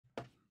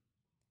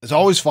It's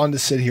always fun to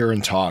sit here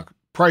and talk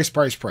price,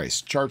 price,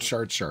 price, charts,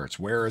 charts, charts.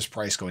 Where is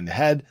price going to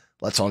head?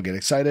 Let's all get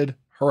excited.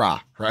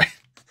 Hurrah, right?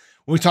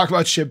 When we talk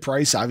about SHIB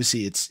price,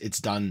 obviously it's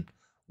done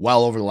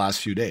well over the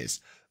last few days.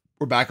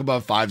 We're back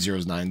above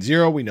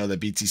 5090. We know that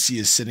BTC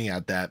is sitting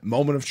at that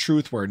moment of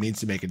truth where it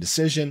needs to make a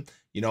decision.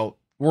 You know,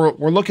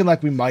 we're looking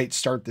like we might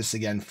start this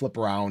again, flip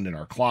around in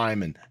our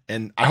climb.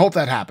 And I hope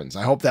that happens.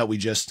 I hope that we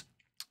just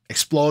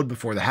explode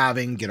before the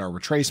halving, get our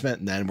retracement,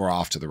 and then we're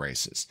off to the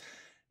races.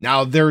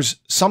 Now, there's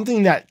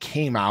something that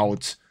came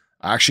out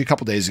actually a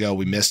couple days ago.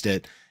 We missed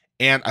it.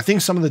 And I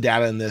think some of the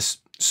data in this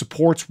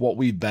supports what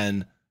we've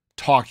been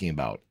talking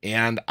about.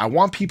 And I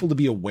want people to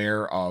be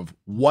aware of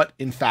what,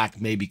 in fact,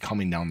 may be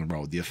coming down the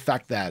road, the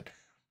effect that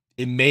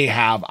it may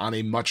have on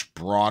a much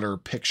broader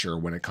picture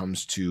when it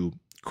comes to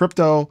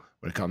crypto,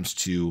 when it comes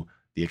to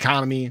the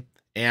economy.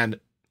 And,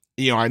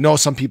 you know, I know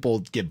some people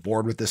get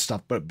bored with this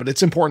stuff, but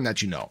it's important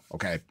that you know,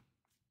 okay?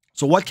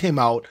 So what came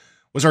out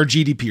was our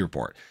GDP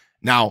report.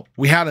 Now,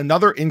 we had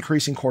another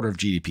increasing quarter of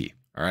GDP,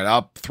 all right,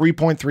 up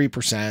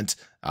 3.3%.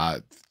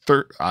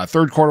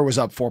 Third quarter was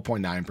up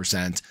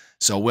 4.9%.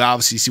 So we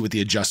obviously see what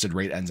the adjusted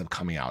rate ends up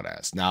coming out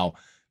as. Now,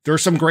 there are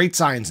some great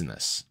signs in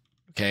this,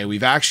 okay?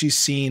 We've actually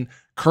seen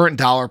current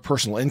dollar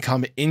personal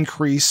income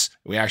increase.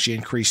 We actually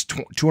increased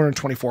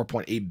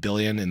 224.8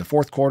 billion in the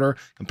fourth quarter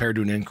compared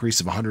to an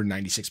increase of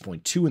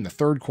 196.2 in the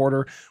third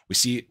quarter.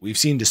 We've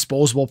seen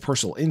disposable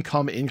personal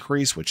income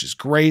increase, which is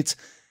great.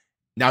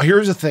 Now,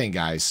 here's the thing,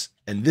 guys.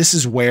 And this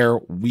is where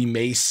we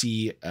may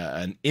see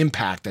an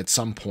impact at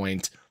some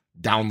point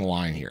down the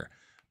line here.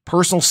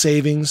 Personal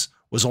savings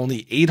was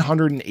only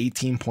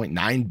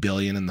 818.9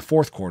 billion in the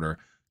fourth quarter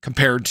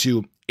compared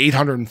to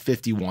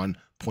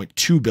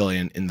 851.2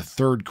 billion in the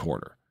third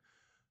quarter.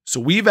 So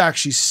we've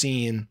actually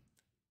seen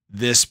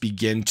this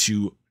begin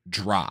to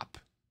drop.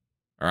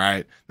 All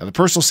right. Now, the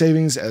personal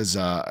savings as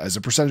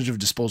a percentage of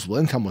disposable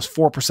income was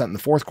 4% in the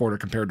fourth quarter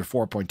compared to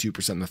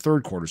 4.2% in the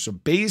third quarter. So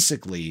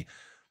basically,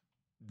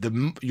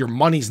 your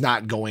money's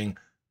not going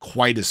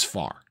quite as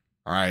far.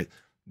 All right.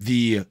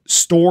 The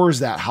stores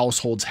that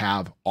households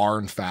have are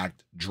in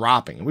fact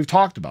dropping. And we've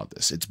talked about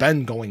this. It's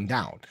been going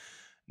down.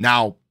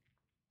 Now,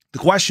 the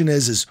question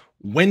is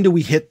when do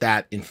we hit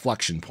that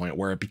inflection point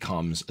where it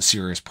becomes a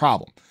serious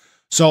problem?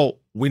 So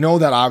we know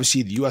that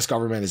obviously the US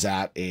government is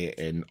at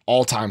an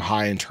all-time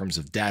high in terms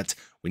of debt.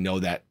 We know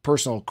that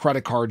personal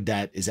credit card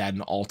debt is at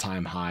an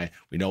all-time high.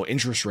 We know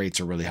interest rates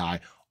are really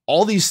high.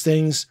 All these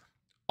things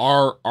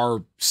are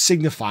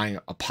signifying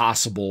a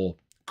possible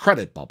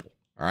credit bubble,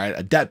 all right,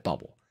 a debt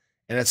bubble.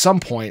 And at some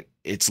point,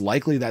 it's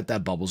likely that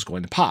that bubble is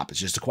going to pop. It's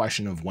just a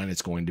question of when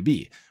it's going to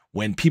be.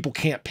 When people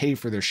can't pay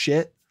for their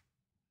shit,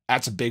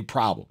 that's a big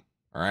problem,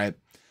 all right?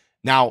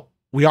 Now,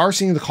 we are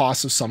seeing the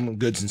cost of some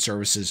goods and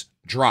services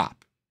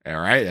drop,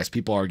 all right? As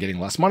people are getting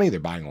less money, they're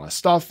buying less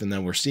stuff, and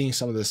then we're seeing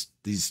some of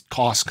these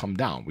costs come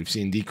down. We've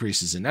seen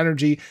decreases in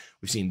energy.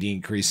 We've seen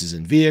decreases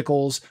in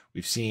vehicles.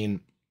 We've seen,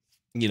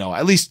 you know,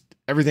 at least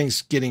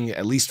everything's getting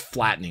at least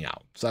flattening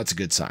out. So that's a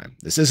good sign.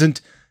 This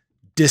isn't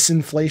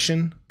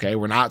disinflation. Okay.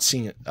 We're not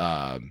seeing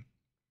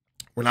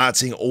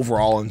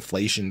overall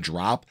inflation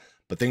drop,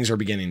 but things are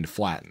beginning to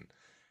flatten.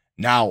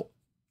 Now,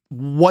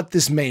 what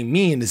this may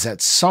mean is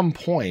at some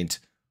point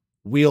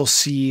we'll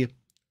see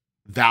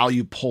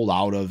value pulled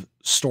out of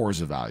stores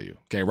of value.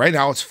 Okay. Right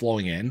now it's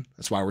flowing in.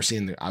 That's why we're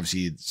seeing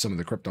obviously some of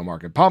the crypto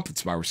market pump.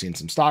 That's why we're seeing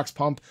some stocks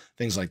pump,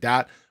 things like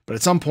that. But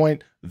at some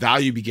point,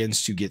 value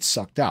begins to get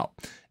sucked out.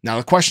 Now,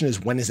 the question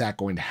is, when is that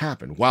going to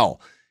happen?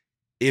 Well,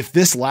 if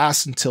this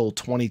lasts until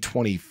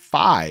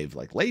 2025,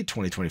 like late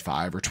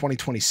 2025 or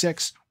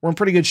 2026, we're in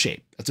pretty good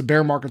shape. That's a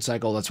bear market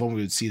cycle. That's when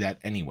we would see that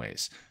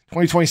anyways.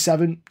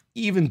 2027,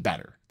 even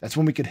better. That's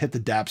when we could hit the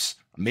depths,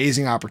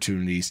 amazing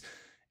opportunities.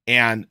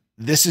 And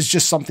this is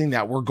just something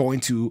that we're going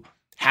to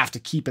have to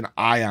keep an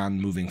eye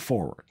on moving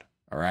forward.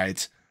 All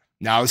right.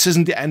 Now, this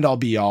isn't the end all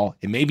be all.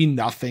 It may be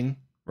nothing,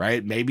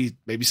 right? Maybe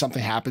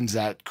something happens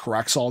that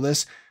corrects all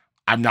this.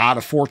 I'm not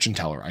a fortune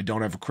teller. I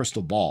don't have a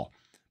crystal ball,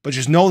 but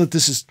just know that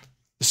this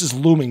is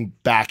looming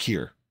back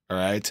here. All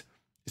right.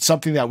 It's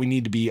something that we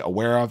need to be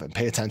aware of and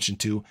pay attention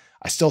to.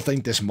 I still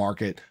think this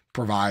market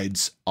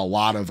provides a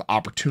lot of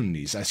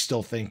opportunities. I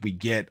still think we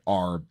get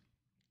our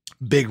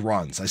big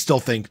runs. I still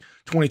think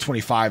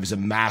 2025 is a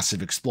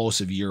massive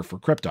explosive year for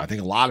crypto. I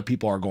think a lot of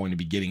people are going to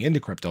be getting into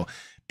crypto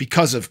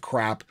because of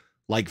crap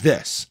like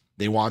this.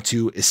 They want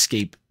to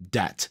escape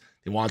debt.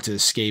 They want to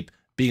escape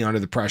being under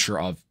the pressure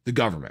of the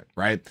government,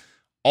 right?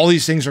 All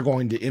these things are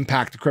going to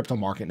impact the crypto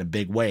market in a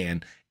big way.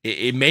 And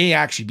it may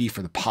actually be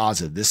for the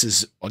positive. This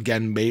is,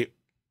 again,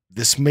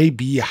 this may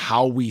be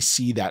how we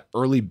see that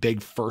early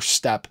big first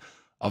step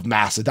of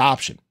mass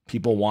adoption.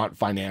 People want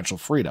financial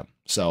freedom.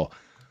 So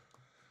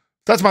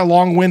that's my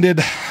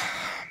long-winded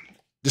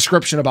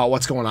description about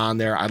what's going on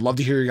there. I'd love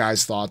to hear your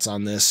guys' thoughts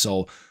on this.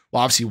 So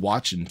we'll obviously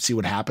watch and see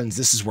what happens.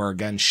 This is where,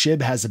 again,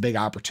 SHIB has a big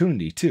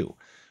opportunity too.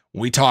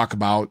 When we talk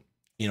about,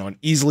 you know, an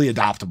easily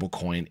adoptable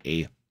coin,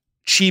 a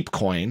cheap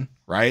coin,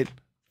 right?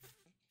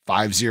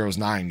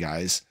 509,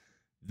 guys.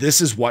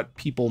 This is what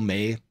people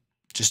may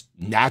just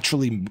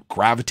naturally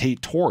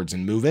gravitate towards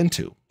and move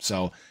into.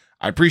 So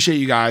I appreciate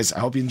you guys. I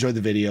hope you enjoyed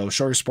the video.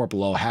 Show your support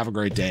below. Have a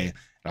great day, and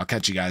I'll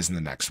catch you guys in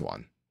the next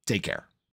one. Take care.